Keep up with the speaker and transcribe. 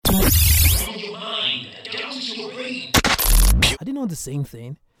Your mind, down to your brain. I didn't know the same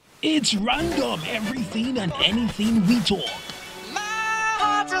thing. It's random, everything and anything we talk. My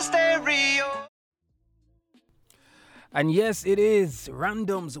heart's a stereo. And yes, it is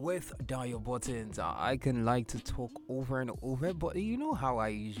randoms with dial buttons. I can like to talk over and over, but you know how I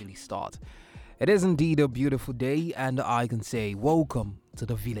usually start. It is indeed a beautiful day, and I can say welcome to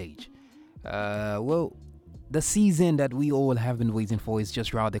the village. Well, the season that we all have been waiting for is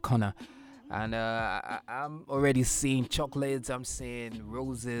just around the corner. And I'm already seeing chocolates, I'm seeing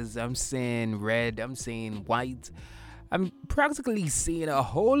roses, I'm seeing red, I'm seeing white. I'm practically seeing a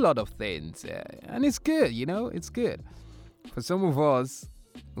whole lot of things. And it's good, it's good. For some of us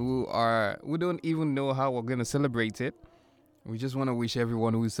who don't even know how we're going to celebrate it, we just want to wish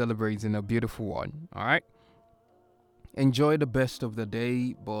everyone who's celebrating a beautiful one, all right? Enjoy the best of the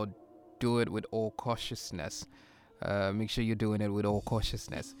day, but do it with all cautiousness. Make sure you're doing it with all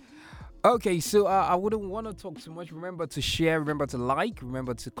cautiousness. Okay, so I wouldn't want to talk too much. Remember to share, remember to like,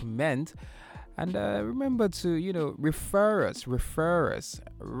 remember to comment, and remember to, refer us.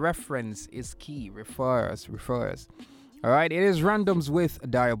 Reference is key. Refer us. All right, it is randoms with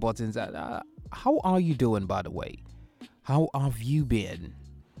dial buttons. How are you doing, by the way? How have you been?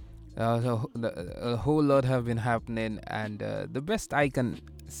 A whole lot have been happening, and the best I can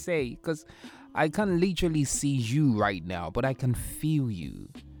say, because I can't literally see you right now, but I can feel you.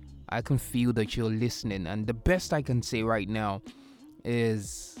 I can feel that you're listening, and the best I can say right now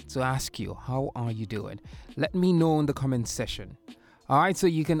is to ask you, how are you doing? Let me know in the comment section. Alright, so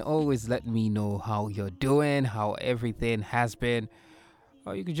you can always let me know how you're doing, how everything has been.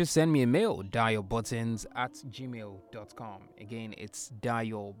 Or you can just send me a mail, dialbuttons@gmail.com. Again, it's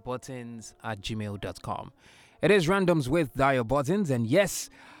dialbuttons@gmail.com. It is randoms with dial buttons, and yes,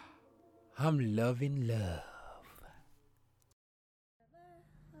 I'm loving love.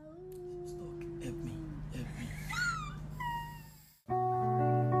 Help me.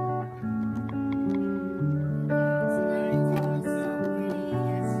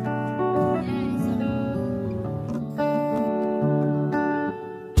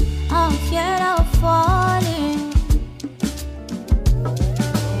 I'm scared of falling,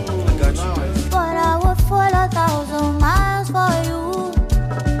 I got you. but I would fall 1,000 miles for you.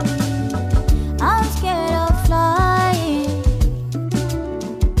 I'm scared of flying,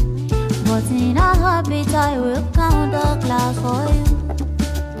 but in a heartbeat I will count the clouds for you.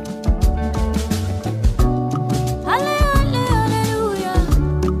 Hallelujah,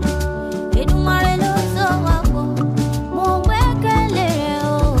 Edumare lo so wako, mo gbẹ́kẹ̀lé o.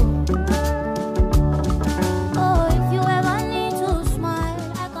 Oh, if you ever need to smile,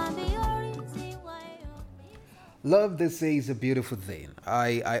 I can be your reason why. Love, they say, is a beautiful thing.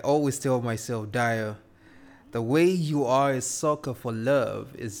 I always tell myself, Dyer, the way you are a sucker for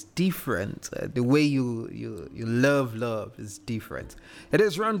love is different. The way you love is different. It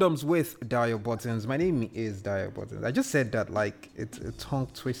is randoms with Dyer Buttons. My name is Dyer Buttons. I just said that like it's a tongue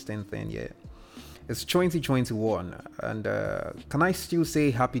twisting thing, yeah. It's 2021, and can I still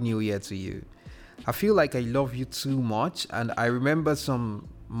say Happy New Year to you? I feel like I love you too much, and I remember some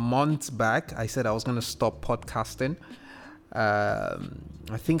months back I said I was gonna stop podcasting. I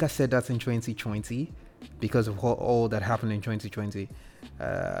think I said that in 2020 because of all that happened in 2020.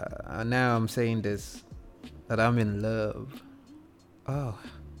 And now I'm saying this, that I'm in love. Oh,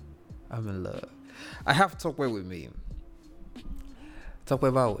 I'm in love. I have Tokwe with me. Tokwe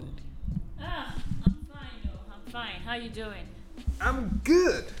Bawun. I'm fine, I'm fine. How you doing? I'm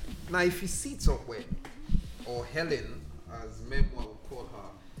good. Now, if you see Tokwe, or Helen, as Memo will call her,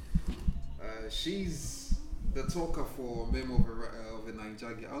 she's the talker for Memo of a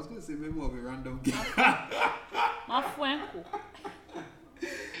Nigeria. I was going to say Memo of a random girl.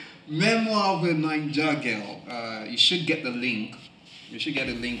 Memo of a Nigeria girl. You should get the link. You should get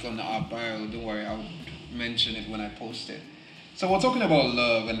a link on our bio. Don't worry, I'll mention it when I post it. So we're talking about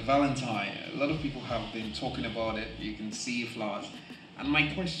love and Valentine. A lot of people have been talking about it. You can see flowers. And my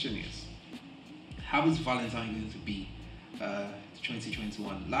question is, how is Valentine going to be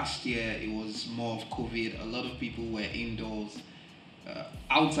 2021? Last year, it was more of COVID. A lot of people were indoors.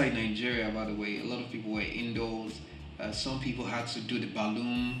 Outside Nigeria, by the way, a lot of people were indoors. Some people had to do the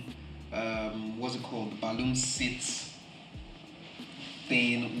balloon, what's it called? The balloon sit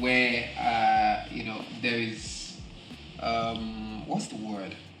thing where, there is, what's the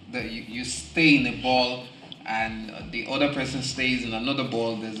word? That you stay in a ball and the other person stays in another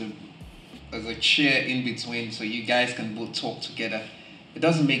ball. There's a chair in between so you guys can both talk together. It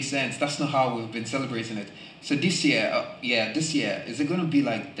doesn't make sense. That's not how we've been celebrating it. So this year, is it going to be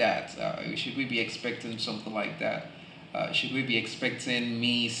like that? Should we be expecting something like that? Should we be expecting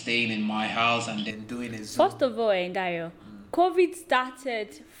me staying in my house and then doing a Zoom? First of all, Dayo, COVID started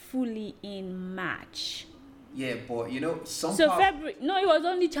fully in March. Yeah, but you know, some So part- February, no, it was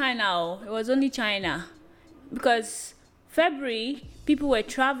only China. It was only China, because February people were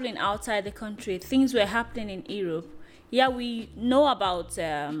traveling outside the country. Things were happening in Europe. Yeah, we know about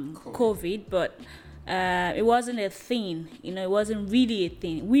COVID, but it wasn't a thing. You know, it wasn't really a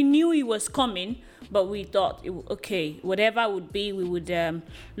thing. We knew it was coming, but we thought, okay, whatever would be, we would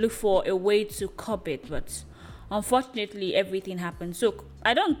look for a way to curb it. But unfortunately, everything happened. So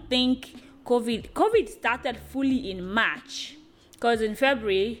I don't think COVID started fully in March, because in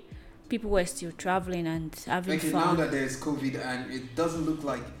February people were still traveling and having Okay, now fun. that there's COVID and it doesn't look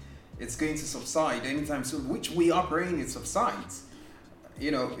like it's going to subside anytime soon, which we are praying it subsides.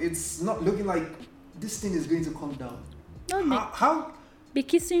 You know, it's not looking like this thing is going to come down. Don't be, How? be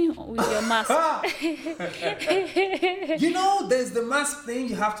kissing with your mask. You know, there's the mask thing.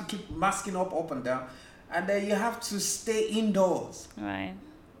 You have to keep masking up and down, and then you have to stay indoors. Right.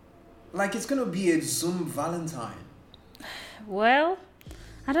 Like it's gonna be a Zoom Valentine. Well,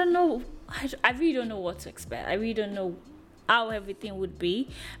 I don't know. I really don't know what to expect. I really don't know how everything would be,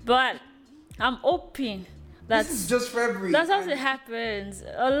 but I'm hoping that This is just February. that's how and- it happens.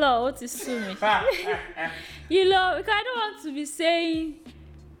 Allah, what is sue me? You know, because I don't want to be saying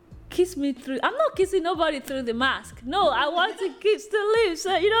kiss me through. I'm not kissing nobody through the mask. No, I want to kiss the lips.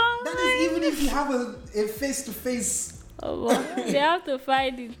 So, you know. That is even if you have a face-to-face. Oh, well, they have to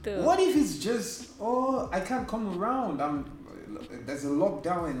find it though. What if it's just, oh, I can't come around. There's a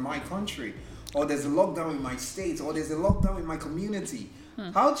lockdown in my country, or there's a lockdown in my state, or there's a lockdown in my community.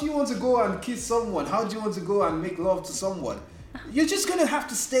 How do you want to go and kiss someone? How do you want to go and make love to someone? You're just gonna have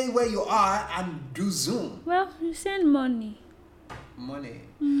to stay where you are and do Zoom. Well, you send money. Money.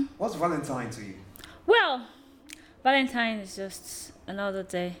 What's Valentine to you? Well, Valentine is just another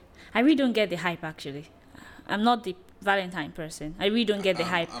day. I really don't get the hype actually. I'm not the Valentine person. I really don't get the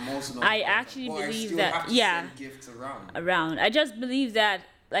hype. I'm also not. I actually but I believe still that- have to yeah. send gifts around. Around. I just believe that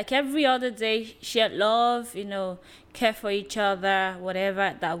like every other day, share love, you know, care for each other,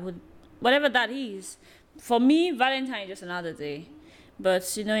 whatever that is. For me, Valentine is just another day.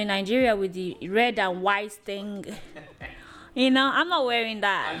 But you know, in Nigeria with the red and white thing, you know, I'm not wearing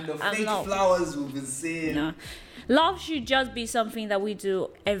that. And the I'm fake not. flowers we've been seeing. No. Love should just be something that we do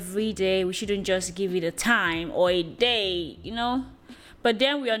every day. We shouldn't just give it a time or a day, you know. But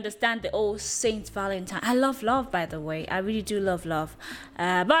then we understand the old Saint Valentine. I love love, by the way. I really do love love.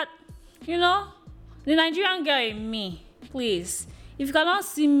 But, you know, the Nigerian girl in me, please, if you cannot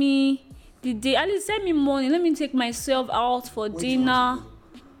see me the day, at least send me money. Let me take myself out for Where do you want dinner.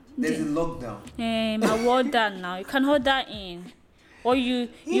 to go? There's a lockdown. My order now. You can order in. Or you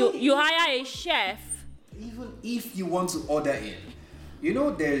hire a chef. Even if you want to order in, you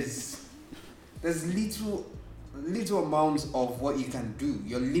know, there's little amounts of what you can do.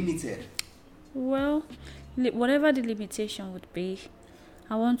 You're limited. Well, whatever the limitation would be,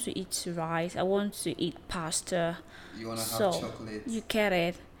 I want to eat rice. I want to eat pasta. You wanna So, have chocolate. You get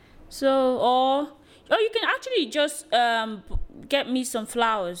it. So, or you can actually just get me some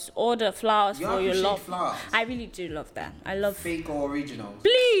flowers. Order flowers You for your appreciate love. flowers? I really do love that. I love. Fake or original?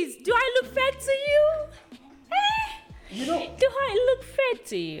 Please, do I look fat to you? You know, Do I look fat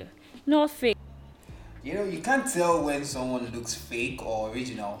to you? Not fake. you can't tell when someone looks fake or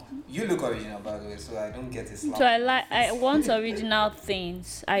original. You look original, by the way, so I don't get it. So I want original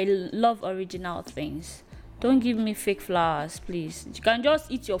things. I love original things. Don't give me fake flowers, please. You can just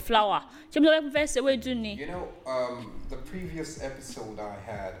eat your flower. You know, the previous episode I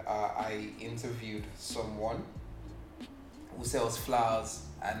had, I interviewed someone who sells flowers,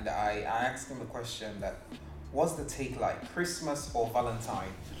 and I asked him a question that, what's the take like, Christmas or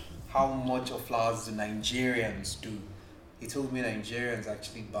Valentine? How much of flowers do Nigerians do? He told me Nigerians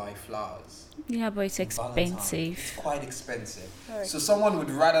actually buy flowers. Yeah, but it's Valentine. expensive. It's quite expensive. Alright. So someone would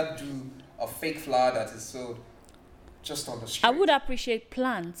rather do a fake flower that is sold just on the street. I would appreciate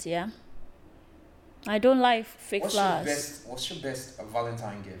plants, yeah. I don't like fake flowers. What's your best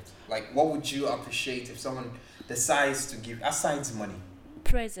Valentine gift? Like, what would you appreciate if someone decides to give, aside money,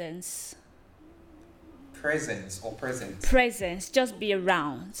 Presents. presents or presents? Presents. Just be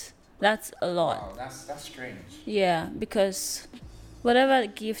around. That's a lot. Wow, that's strange. Yeah, because whatever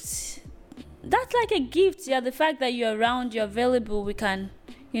gifts, that's like a gift. Yeah, the fact that you're around, you're available, we can,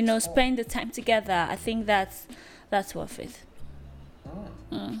 spend the time together. I think that's worth it.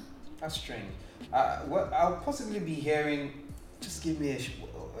 That's strange. Well, I'll possibly be hearing, just give me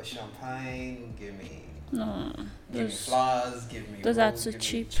a champagne, give me No, flowers, give me those are rose, too give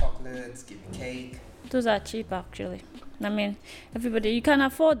cheap. me chocolates, give me cake. Those are cheap, actually. I mean, everybody, you can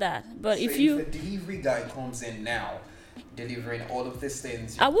afford that. But So if you, a delivery guy comes in now, delivering all of these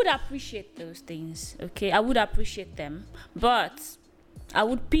things, I would appreciate those things, okay? I would appreciate them. But I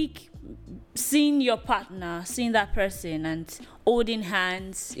would pick seeing your partner, seeing that person and holding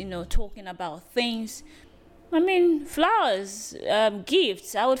hands, talking about things. I mean, flowers,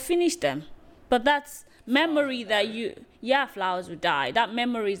 gifts, I would finish them. But that's memory that flowers would die. That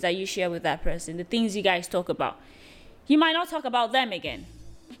memories that you share with that person, the things you guys talk about. You might not talk about them again.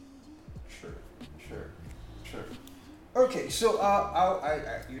 Sure. Okay, so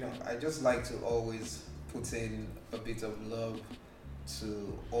I just like to always put in a bit of love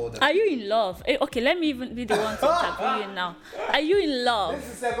to all the. Are you in love? Okay, let me even be the one to tap you in now. Are you in love? This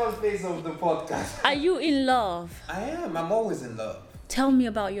is the second phase of the podcast. Are you in love? I am. I'm always in love. Tell me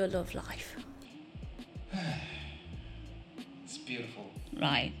about your love life. It's beautiful.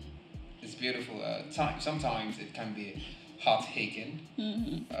 Right. It's beautiful. Sometimes it can be heart-aching.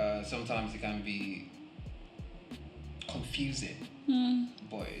 Mm-hmm. Sometimes it can be confusing.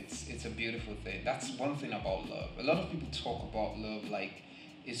 But it's a beautiful thing. That's one thing about love. A lot of people talk about love like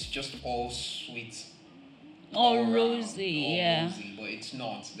it's just all sweet, all around, rosy, yeah. Rosy, but it's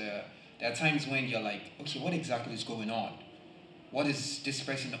not. There are times when you're like, okay, what exactly is going on? What is this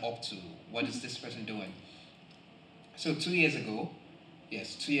person up to? What is this person doing? So 2 years ago,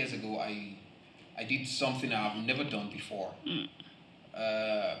 I did something I've never done before.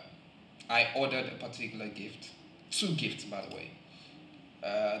 I ordered a particular gift. 2 gifts, by the way.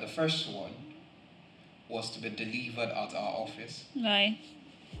 The first one was to be delivered at our office Right.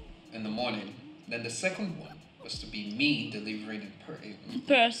 in the morning. Then the second one was to be me delivering in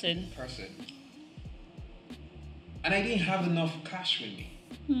Person. person. And I didn't have enough cash with me.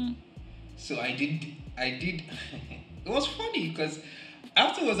 So I did. It was funny because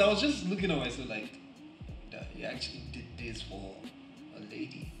afterwards I was just looking at myself like, you actually did this for a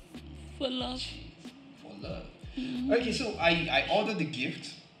lady. For love. Jeez, for love. Okay, so I ordered the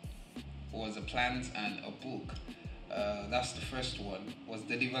gift. It was a plant and a book. That's the first one. Was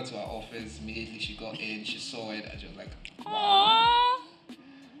delivered to our office. Immediately she got in, she saw it, and she was like, wow. Aww.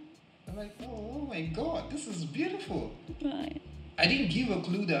 I'm like, oh my god, this is beautiful. Right. I didn't give a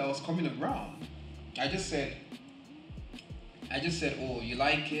clue that I was coming around. I just said, oh, you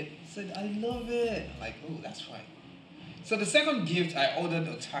like it? I said, I love it. I'm like, oh, that's fine. So the second gift, I ordered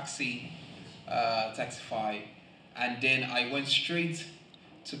a Taxify, and then I went straight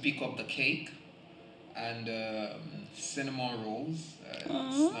to pick up the cake and cinnamon rolls,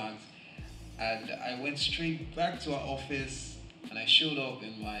 snacks. And I went straight back to our office, and I showed up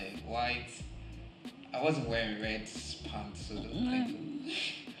in my white. I wasn't wearing red pants, so don't think.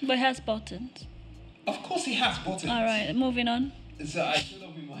 But it has buttons. Of course, it has buttons. All right, moving on. So I showed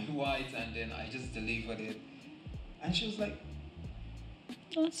up in my white, and then I just delivered it, and she was like,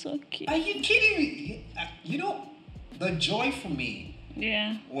 That's so cute. "Are you kidding me?" The joy for me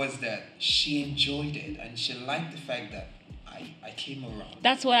Yeah. was that she enjoyed it, and she liked the fact that I came around.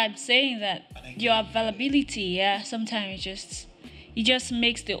 That's what I'm saying, that And I your gave it. availability, yeah, sometimes it just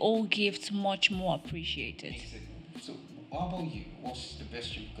makes the old gift much more appreciated. Exactly. So, how about you? What's the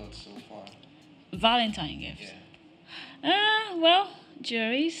best you've got so far? Valentine gift. Yeah. Well,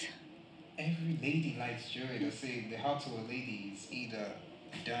 jewelries. Every lady likes jewelry. They say the heart of a lady is either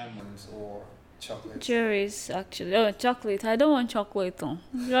diamonds or chocolate. Jewelries, actually. Oh, chocolate. I don't want chocolate though.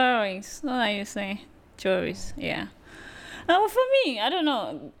 Jewelries. What are you saying? Jewelries, yeah. Well, for me, I don't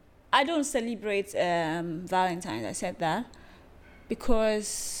know. I don't celebrate Valentine's. I said that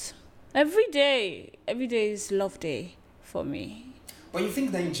because every day is love day for me. But you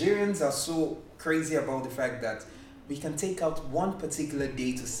think Nigerians are so crazy about the fact that we can take out one particular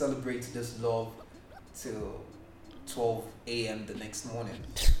day to celebrate this love till 12 a.m. the next morning?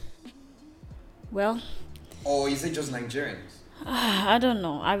 Well, Or is it just Nigerians? I don't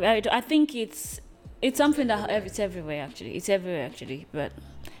know. I think it's something that it's everywhere actually. It's everywhere actually, but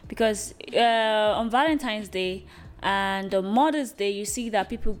because on Valentine's Day and on Mother's Day, you see that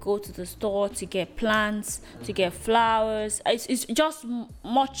people go to the store to get plants, to get flowers. It's just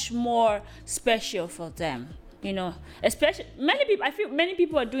much more special for them, Especially I feel many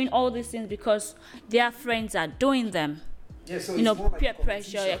people are doing all these things because their friends are doing them. Yeah, so it's more like Peer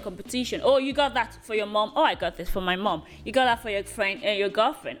pressure, yeah, competition. Oh, you got that for your mom. Oh, I got this for my mom. You got that for your friend, your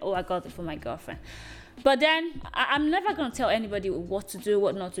girlfriend. Oh, I got it for my girlfriend. But then I'm never gonna tell anybody what to do,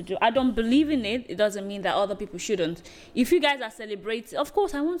 what not to do. I don't believe in it. It doesn't mean that other people shouldn't. If you guys are celebrating, of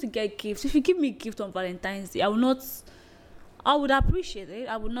course, I want to get gifts. If you give me a gift on Valentine's Day, I would appreciate it.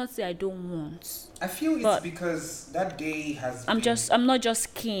 I would not say I don't want. I feel it's But because that day has I'm not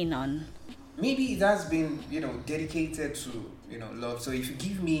just keen on maybe it has been, dedicated to, love. So if you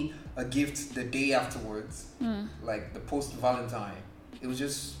give me a gift the day afterwards, like the post Valentine, it will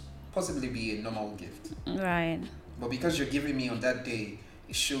just possibly be a normal gift. Right. But because you're giving me on that day,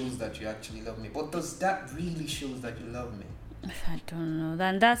 it shows that you actually love me. But does that really shows that you love me? I don't know.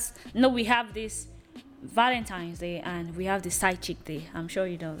 Then we have this Valentine's Day and we have the side chick day. I'm sure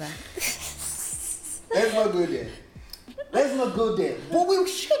you know that. Let's not go there. But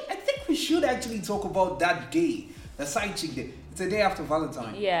I think we should actually talk about that day, the side chick day. It's a day after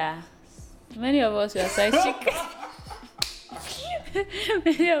Valentine. Yeah. Many of us are side chick.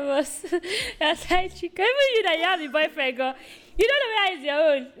 Many of us are side chick. Even you that you have the boyfriend, go, you don't know where is your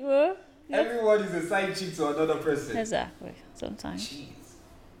own. Oh? Everyone is a side chick to another person. Exactly. Sometimes. Jeez.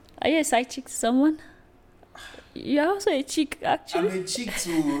 Are you a side chick to someone? You're also a chick, actually. I'm a chick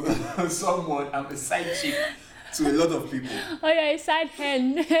to someone. I'm a side chick to a lot of people. Oh, you're a side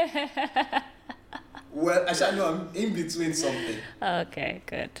hen. Well, actually, no, I'm in between something. Okay,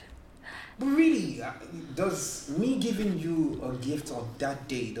 good. But really, does me giving you a gift on that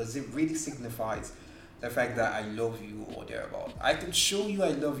day, does it really signify the fact that I love you or thereabout? I could show you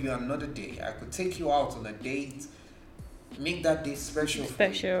I love you another day. I could take you out on a date, make that day special for you.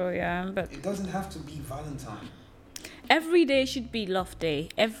 Special, yeah, but It doesn't have to be Valentine. every day should be love day.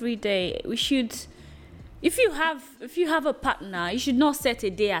 Every day we should. If you have a partner, you should not set a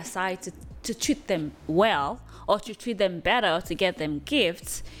day aside to treat them well or to treat them better or to get them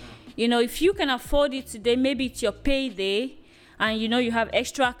gifts. If you can afford it today, maybe it's your payday and you have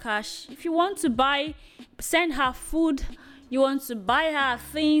extra cash. If you want to send her food, you want to buy her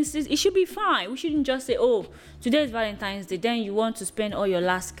things, it should be fine. We shouldn't just say, oh, today is Valentine's Day, then you want to spend all your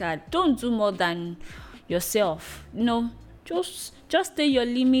last card. Don't do more than yourself. Just stay your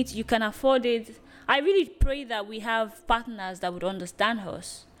limit. You can afford it. I really pray that we have partners that would understand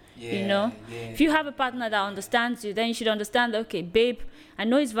us. Yeah. If you have a partner that understands you, then you should understand, okay, babe, I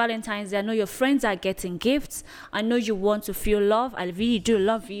know it's Valentine's Day. I know your friends are getting gifts. I know you want to feel love. I really do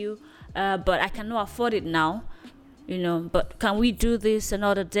love you, but I cannot afford it now. But can we do this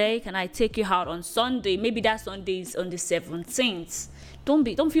another day? Can I take you out on Sunday? Maybe that Sunday is on the 17th.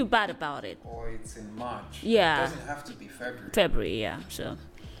 Don't feel bad about it. Or it's in March. Yeah. It doesn't have to be February. February, yeah.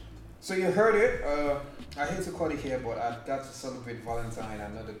 So you heard it. I hate to cut it here, but I've got to celebrate Valentine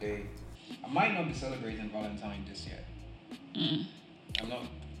another day. I might not be celebrating Valentine this year. I'm not.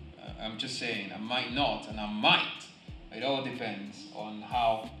 I'm just saying I might not, and I might. It all depends on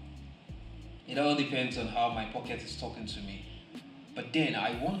how. It all depends on how my pocket is talking to me. But then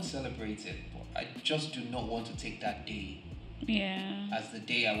I want to celebrate it, but I just do not want to take that day as the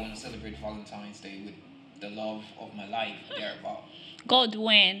day I want to celebrate Valentine's Day with the love of my life thereabout. God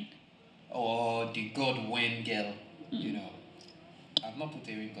when. Or the God when girl, I've not put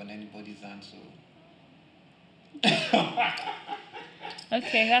a ring on anybody's hand, so.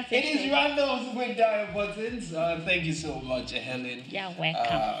 Okay, that's it. It is Randoms with Dial Buttons. Thank you so much, Helen. Yeah,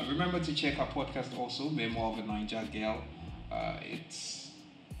 welcome. Remember to check our podcast also, Memoir of a Niger Girl.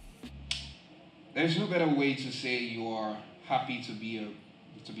 There's no better way to say you are happy to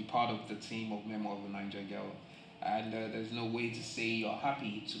be part of the team of Memoir of a Niger Girl. And there's no way to say you're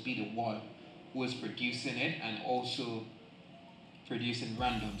happy to be the one who is producing it and also producing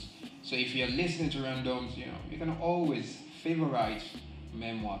Randoms. So if you're listening to Randoms, you can always favorite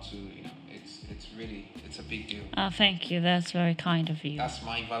Memoir too. It's a big deal. Oh, thank you. That's very kind of you. That's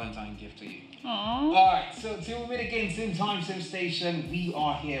my Valentine gift to you. Aww. Alright, so till we meet again, same time, same station, we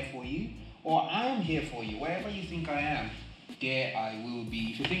are here for you. Or I am here for you. Wherever you think I am, there I will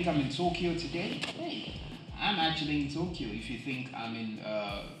be. If you think I'm in Tokyo today, hey, I'm actually in Tokyo. If you think I'm in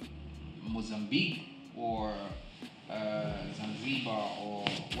Mozambique or Zanzibar or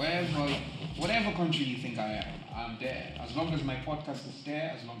whatever country you think I am, I'm there. As long as my podcast is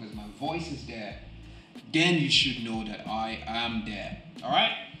there, as long as my voice is there, then you should know that I am there.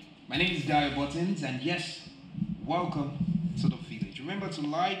 Alright? My name is Dio Buttons, and yes, welcome to the village. Remember to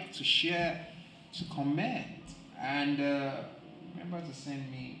like, to share, to comment, and remember to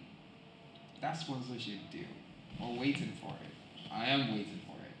send me that sponsorship deal. We're waiting for it. I am waiting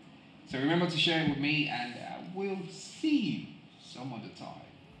for it. So remember to share it with me, and I will see you some other time.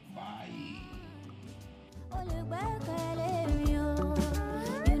 Bye. I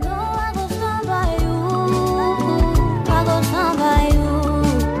go stand by you. I go stand by you.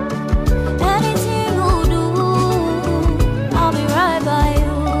 Anything you do, I'll be right by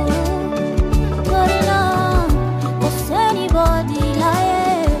you. Putting on, 'cause anybody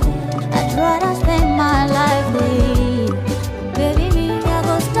lying, I'd rather spend my life with you. Baby, me, I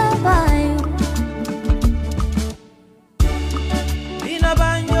go stand by you.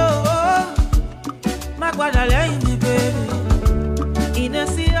 Binabanyo,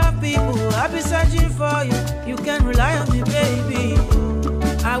 for you. You can rely on me, baby.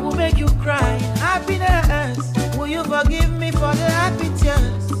 I will make you cry in happiness. Will you forgive me for the happy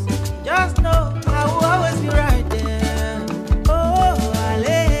tears? Just know I will always be right there. Oh,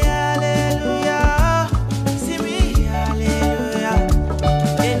 hallelujah. See me, hallelujah.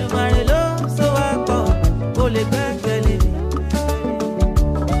 Enumare lo so ako, ole bengele.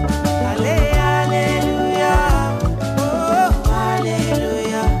 Hallelujah. Oh,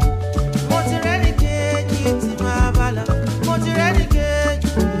 hallelujah. Moti ready keji ti ma bala. Moti ready keji.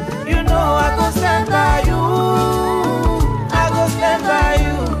 You know I go stand by you. I go stand by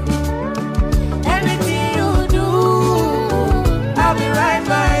you. Anything you do, I'll be right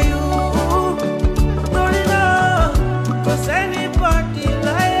by you. Don't you know? 'Cause anybody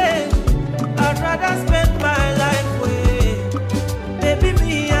lying, I'd rather spend my life with. Baby,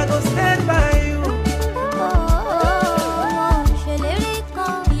 me, I go stand by you.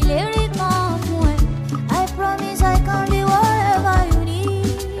 I promise I can be whatever you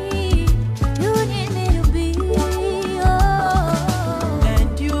need. You need me to be. And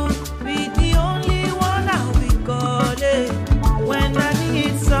you be the only one I'll be calling when I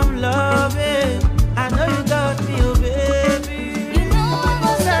need some loving. I know you got me, oh baby. You know I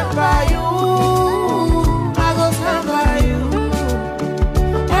go stand by you. I go stand by you.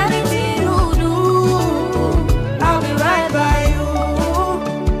 Anything you do, I'll be right by you.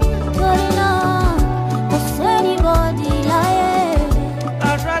 putting on. 'Cause anybody lying.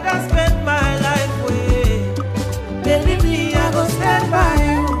 I'd rather spend my life with. Baby, me, I go stand by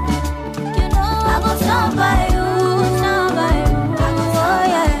you. You know I go stand by you, stand by you. Oh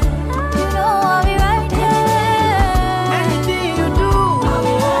yeah, you know I'll be right there. Anything you do,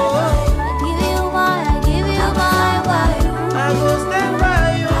 Give you my word. I go stand by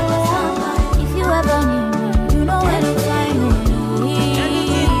you. If you ever need me, you know anytime you need.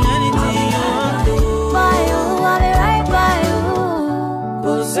 Anything you want to. By you, I'll be right by you.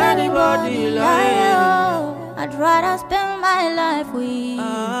 'Cause anybody lying. I'd rather spend my life with.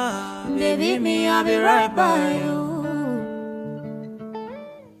 Baby, me, I'll be right by you.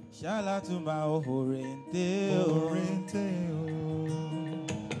 Shala to my ohorente,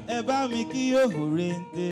 ẹ bá mi kí ohorente.